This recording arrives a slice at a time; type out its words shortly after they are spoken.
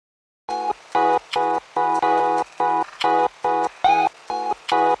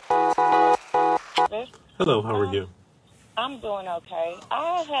Hello, how are Um, you? I'm doing okay.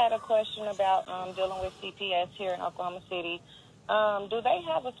 I had a question about dealing with CPS here in Oklahoma City. Do they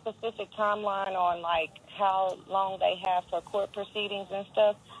have a specific timeline on like how long they have for court proceedings and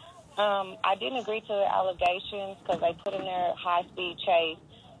stuff? I didn't agree to the allegations because they put in their high-speed chase,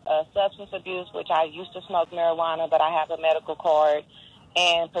 substance abuse, which I used to smoke marijuana, but I have a medical card,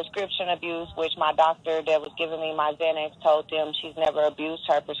 and prescription abuse, which my doctor that was giving me my Xanax told them she's never abused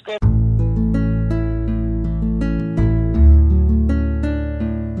her prescription.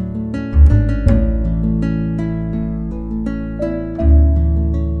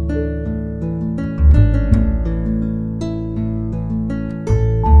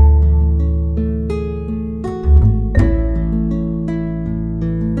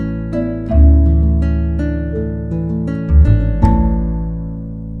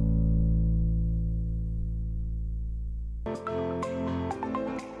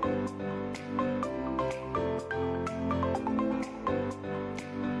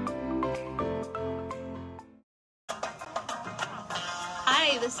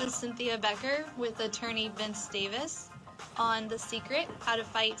 Hi, this is Cynthia Becker with attorney Vince Davis on The Secret, How to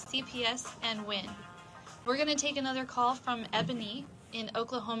Fight CPS and Win. We're going to take another call from Ebony in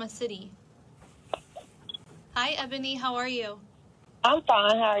Oklahoma City. Hi, Ebony. How are you? I'm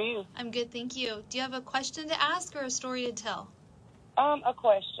fine. How are you? I'm good, thank you. Do you have a question to ask or a story to tell? A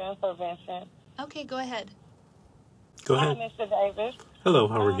question for Vincent. Okay, go ahead. Go Hi, ahead. Mr. Davis. Hello,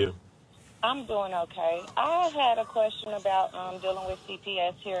 how are you? I'm doing okay. I had a question about dealing with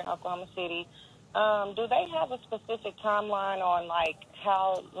CPS here in Oklahoma City. Do they have a specific timeline on like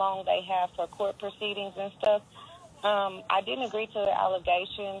how long they have for court proceedings and stuff? I didn't agree to the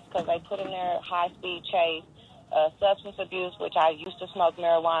allegations because they put in their high-speed chase, substance abuse, which I used to smoke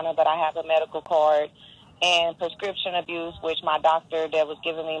marijuana, but I have a medical card, and prescription abuse, which my doctor that was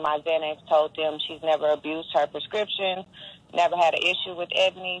giving me my Xanax told them she's never abused her prescription, never had an issue with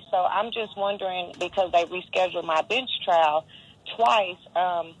Ebony. So I'm just wondering, because they rescheduled my bench trial twice,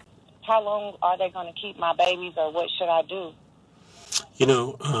 how long are they going to keep my babies, or what should I do? You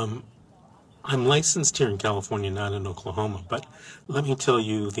know, I'm licensed here in California, not in Oklahoma, but let me tell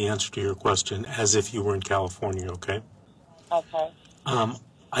you the answer to your question as if you were in California, okay? Okay.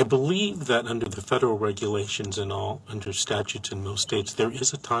 I believe that under the federal regulations and all, under statutes in most states, there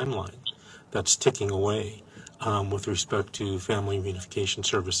is a timeline that's ticking away with respect to family reunification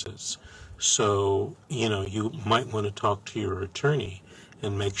services. So, you might want to talk to your attorney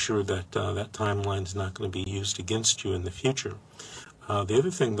and make sure that that timeline is not going to be used against you in the future. The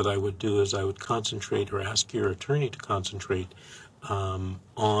other thing that I would do is I would concentrate or ask your attorney to concentrate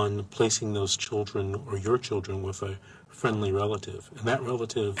on placing those children or your children with a friendly relative. And that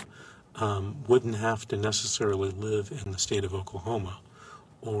relative wouldn't have to necessarily live in the state of Oklahoma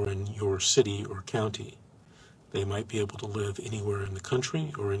or in your city or county. They might be able to live anywhere in the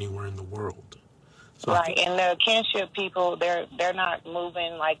country or anywhere in the world. So Right, and the kinship people, they're not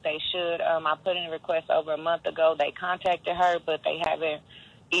moving like they should. I put in a request over a month ago. They contacted her, but they haven't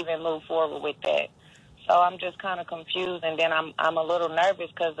even moved forward with that. So I'm just kind of confused, and then I'm a little nervous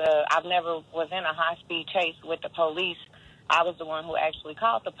because I've never was in a high speed chase with the police. I was the one who actually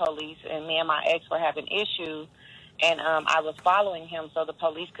called the police, and me and my ex were having issues, and I was following him so the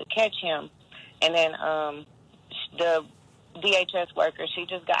police could catch him, and then the DHS worker, she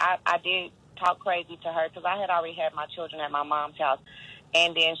just got. I did talk crazy to her because I had already had my children at my mom's house,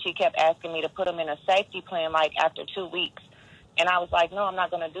 and then she kept asking me to put them in a safety plan like after 2 weeks, and I was like, no, I'm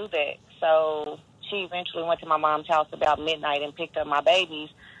not going to do that. So she eventually went to my mom's house about midnight and picked up my babies,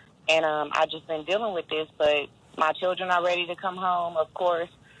 and I just been dealing with this, but my children are ready to come home. Of course,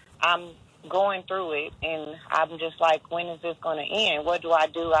 I'm going through it, and I'm just like, when is this going to end? What do? I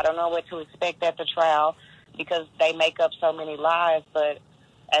don't know what to expect at the trial because they make up so many lies, but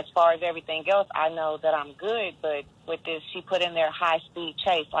as far as everything else, I know that I'm good, but with this, she put in their high-speed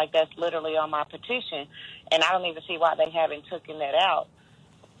chase, like that's literally on my petition, and I don't even see why they haven't taken that out.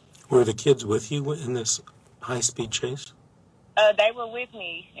 were the kids with you in this high-speed chase? They were with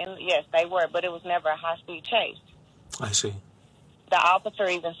me, and yes, they were, but it was never a high-speed chase. I see. The officer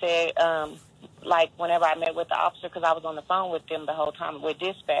even said, like, whenever I met with the officer, because I was on the phone with them the whole time with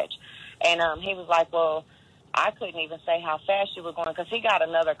dispatch, and he was like, well, I couldn't even say how fast you were going because he got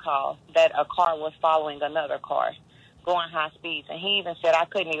another call that a car was following another car going high speeds. And he even said I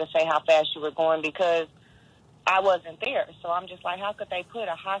couldn't even say how fast you were going because I wasn't there. So I'm just like, how could they put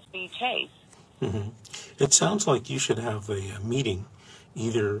a high-speed chase? Mm-hmm. It sounds like you should have a meeting,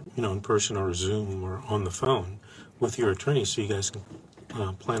 either in person or Zoom or on the phone, with your attorney so you guys can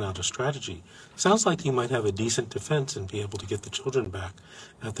plan out a strategy. Sounds like you might have a decent defense and be able to get the children back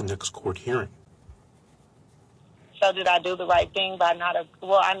at the next court hearing. So did I do the right thing by not?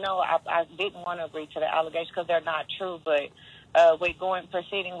 Well, I know I didn't want to agree to the allegations because they're not true. But we're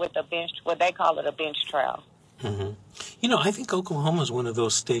proceeding with a bench, what they call it, a bench trial. Mm-hmm. You know, I think Oklahoma is one of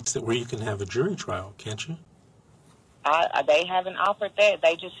those states where you can have a jury trial, can't you? They haven't offered that.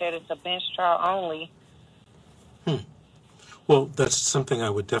 They just said it's a bench trial only. Well, that's something I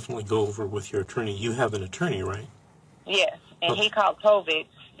would definitely go over with your attorney. You have an attorney, right? Yes, and he called COVID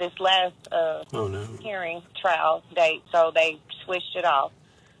this last hearing trial date, so they switched it off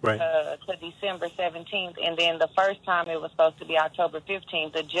to December 17th, and then the first time it was supposed to be October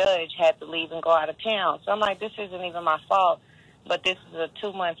 15th. The judge had to leave and go out of town. So I'm like, this isn't even my fault, but this is a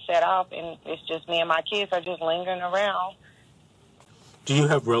 2-month set off, and it's just me and my kids are just lingering around. Do you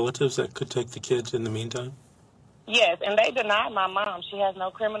have relatives that could take the kids in the meantime? Yes, and they denied my mom. She has no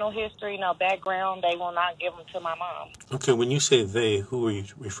criminal history, no background. They will not give them to my mom. Okay, when you say they, who are you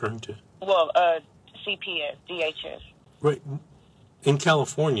referring to? Well, CPS, DHS. Right. In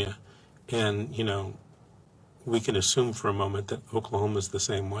California, and, you know, we can assume for a moment that Oklahoma is the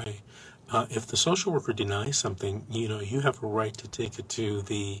same way. If the social worker denies something, you know, you have a right to take it to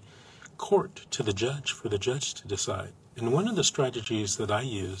the court, to the judge, for the judge to decide. And one of the strategies that I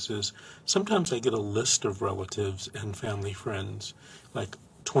use is sometimes I get a list of relatives and family friends, like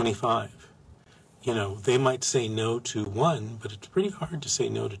 25. You know, they might say no to one, but it's pretty hard to say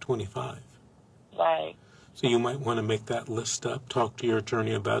no to 25. Right. So you might want to make that list up, talk to your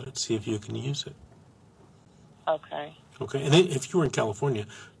attorney about it, see if you can use it. Okay. Okay, and if you were in California,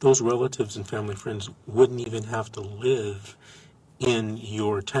 those relatives and family friends wouldn't even have to live in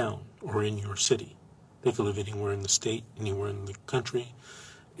your town or in your city. They could live anywhere in the state, anywhere in the country,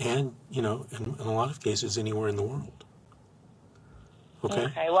 and, you know, in a lot of cases, anywhere in the world. Okay?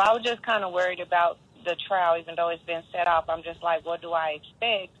 Okay. Well, I was just kind of worried about the trial, even though it's been set off. I'm just like, what do I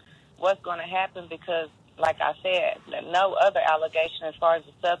expect? What's going to happen? Because, like I said, no other allegation as far as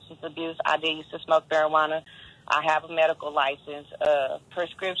the substance abuse. I did used to smoke marijuana. I have a medical license.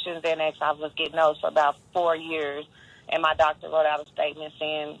 Prescriptions, Xanax, I was getting those for about 4 years, and my doctor wrote out a statement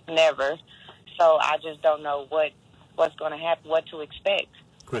saying never. So I just don't know what's going to happen, what to expect.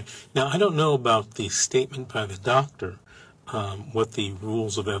 Right. Now, I don't know about the statement by the doctor, what the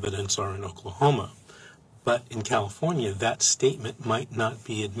rules of evidence are in Oklahoma, but in California, that statement might not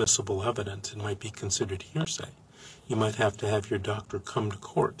be admissible evidence. It might be considered hearsay. You might have to have your doctor come to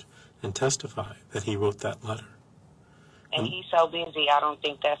court and testify that he wrote that letter. And he's so busy, I don't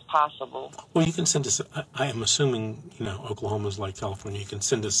think that's possible. Well, you can send us, I am assuming, you know, Oklahoma's like California, you can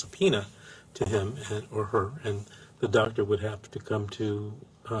send a subpoena to him or her, and the doctor would have to come to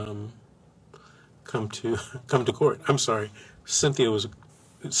court. I'm sorry, Cynthia was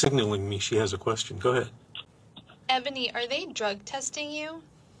signaling me she has a question. Go ahead. Ebony, are they drug testing you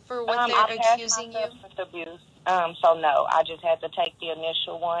for what they're accusing you? I passed my substance abuse, so no, I just had to take the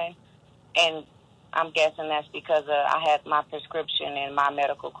initial one, and I'm guessing that's because I had my prescription and my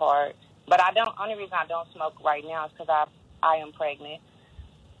medical card. But only reason I don't smoke right now is because I am pregnant.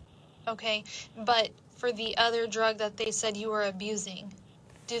 Okay, but for the other drug that they said you were abusing,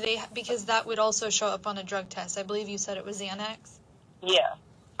 because that would also show up on a drug test. I believe you said it was Xanax? Yeah.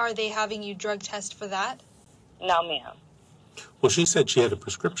 Are they having you drug test for that? No, ma'am. Well, she said she had a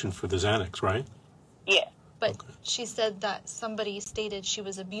prescription for the Xanax, right? Yeah. But she said that somebody stated she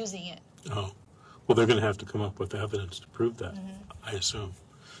was abusing it. Oh. Well, they're going to have to come up with evidence to prove that, I assume,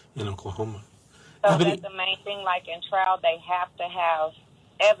 in Oklahoma. So that's the main thing, like in trial, they have to have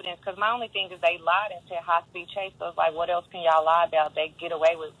evidence, because my only thing is they lied and said high-speed chase, so it's like, what else can y'all lie about? They get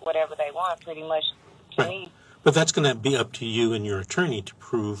away with whatever they want, pretty much, to me. But that's going to be up to you and your attorney to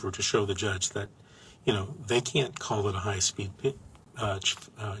prove or to show the judge that, you know, they can't call it a high-speed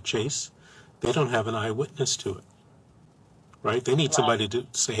chase. They don't have an eyewitness to it, right? They need somebody to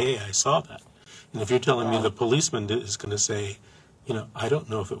say, hey, I saw that. And if you're telling me the policeman is going to say, you know, I don't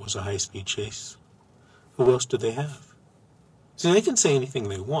know if it was a high-speed chase, who else do they have? See, they can say anything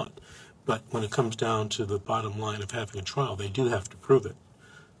they want, but when it comes down to the bottom line of having a trial, they do have to prove it.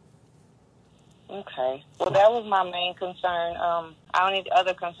 Okay. Well, that was my main concern. Only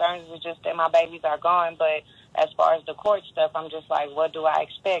other concerns is just that my babies are gone, but as far as the court stuff, I'm just like, what do I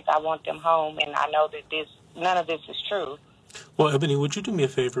expect? I want them home, and I know that none of this is true. Well, Ebony, would you do me a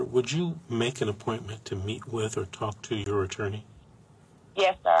favor? Would you make an appointment to meet with or talk to your attorney?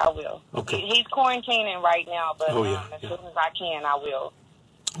 Yes, sir, I will. Okay. He's quarantining right now, but as soon as I can, I will.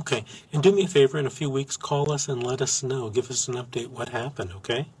 Okay. And do me a favor, in a few weeks, call us and let us know. Give us an update what happened,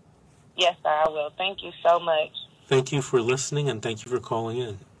 okay? Yes, sir, I will. Thank you so much. Thank you for listening, and thank you for calling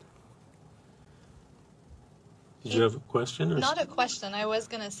in. Did you have a question? Not a question. I was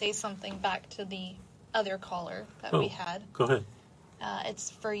going to say something back to the other caller that we had. Go ahead. It's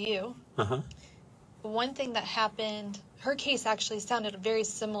for you. Uh-huh. One thing that happened, her case actually sounded very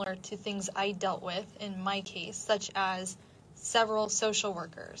similar to things I dealt with in my case, such as several social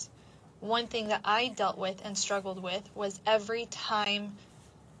workers. One thing that I dealt with and struggled with was every time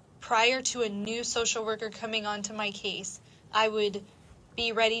prior to a new social worker coming onto my case, I would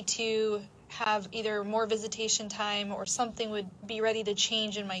be ready to have either more visitation time or something would be ready to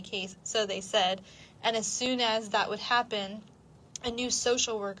change in my case, so they said. And as soon as that would happen, a new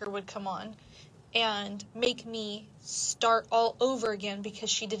social worker would come on and make me start all over again because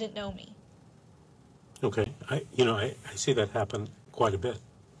she didn't know me. Okay. I see that happen quite a bit.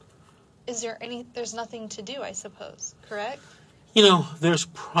 There's nothing to do, I suppose, correct? There's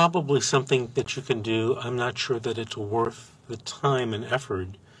probably something that you can do. I'm not sure that it's worth the time and effort,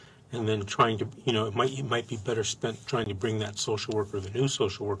 and then trying to, it might be better spent trying to bring that social worker, the new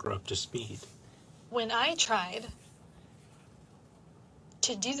social worker, up to speed. When I tried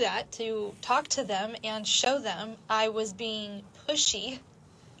to do that, to talk to them and show them I was being pushy,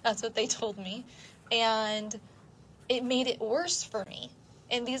 that's what they told me, and it made it worse for me.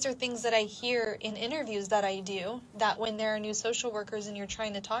 And these are things that I hear in interviews that I do, that when there are new social workers and you're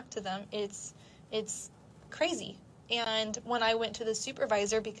trying to talk to them, it's crazy. And when I went to the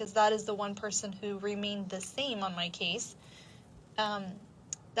supervisor, because that is the one person who remained the same on my case,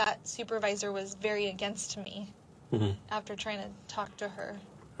 that supervisor was very against me after trying to talk to her.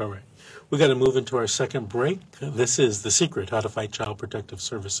 All right. We got to move into our second break. This is The Secret, How to Fight Child Protective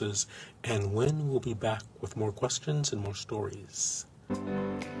Services. And when we'll be back with more questions and more stories.